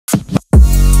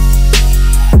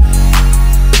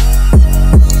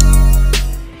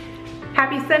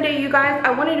you guys,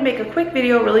 I wanted to make a quick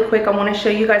video really quick. I want to show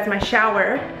you guys my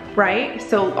shower, right?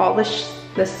 So all the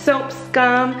soap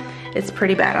scum is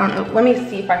pretty bad. I don't know, let me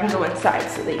see if I can go inside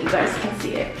so that you guys can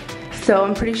see it. So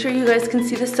I'm pretty sure you guys can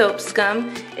see the soap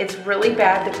scum. It's really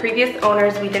bad. The previous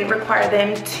owners, we didn't require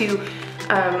them to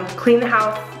clean the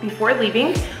house before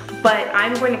leaving, but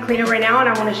I'm going to clean it right now, and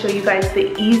I want to show you guys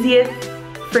the easiest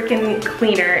freaking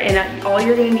cleaner, and all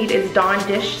you're gonna need is Dawn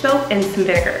dish soap and some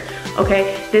vinegar,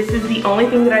 okay? This is the only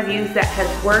thing that I've used that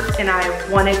has worked, and I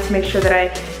wanted to make sure that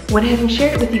I went ahead and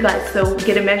shared it with you guys. So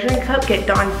get a measuring cup, get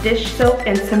Dawn dish soap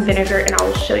and some vinegar, and I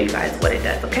will show you guys what it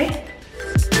does, okay?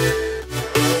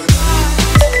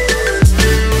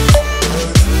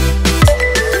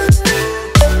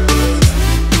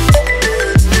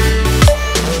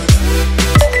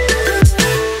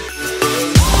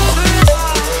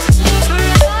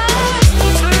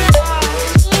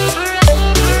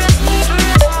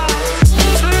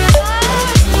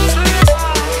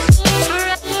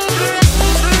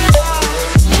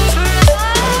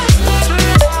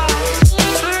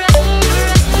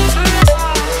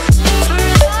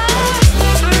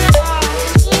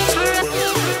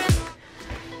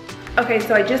 Okay,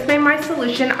 so I just made my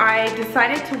solution. I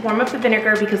decided to warm up the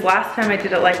vinegar because last time I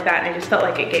did it like that and I just felt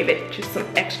like it gave it just some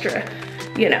extra,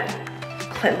 you know,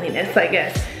 cleanliness, I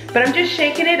guess. But I'm just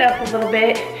shaking it up a little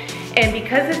bit, and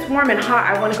because it's warm and hot,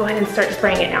 I want to go ahead and start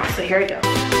spraying it now. So here I go.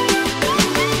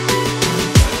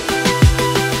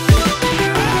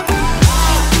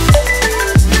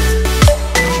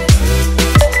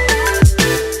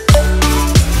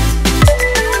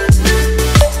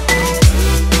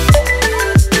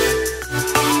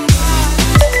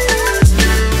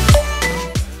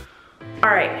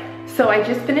 So I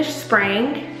just finished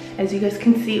spraying. As you guys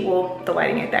can see, well, the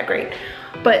lighting ain't that great.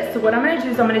 But so what I'm gonna do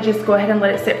is I'm gonna just go ahead and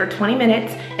let it sit for 20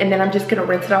 minutes, and then I'm just gonna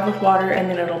rinse it off with water, and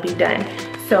then it'll be done.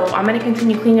 So I'm gonna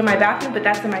continue cleaning my bathroom, but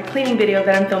that's in my cleaning video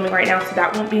that I'm filming right now, so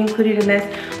that won't be included in this.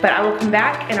 But I will come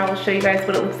back and I will show you guys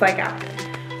what it looks like after.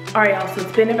 All right, y'all, so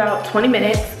it's been about 20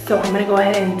 minutes. So I'm gonna go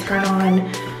ahead and turn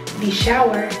on the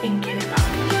shower and get it up.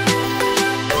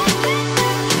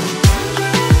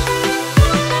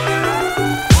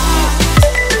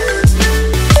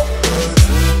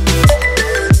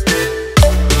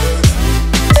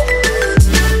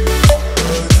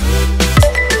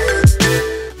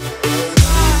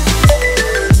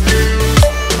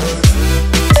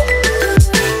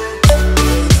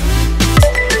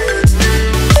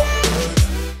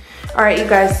 All right, you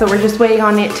guys, so we're just waiting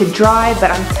on it to dry,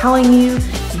 but I'm telling you,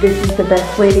 this is the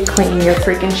best way to clean your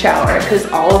freaking shower, because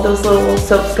all of those little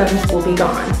soap scums will be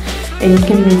gone. And you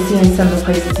can even see in some of the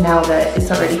places now that it's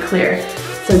already clear.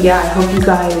 So yeah, I hope you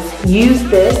guys use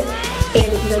this. And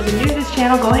if you guys are new to this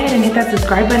channel, go ahead and hit that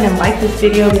subscribe button and like this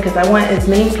video, because I want as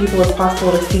many people as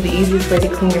possible to see the easiest way to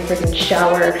clean your freaking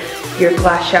shower, your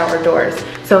glass shower doors.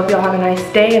 So hope y'all have a nice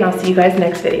day, and I'll see you guys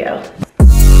next video.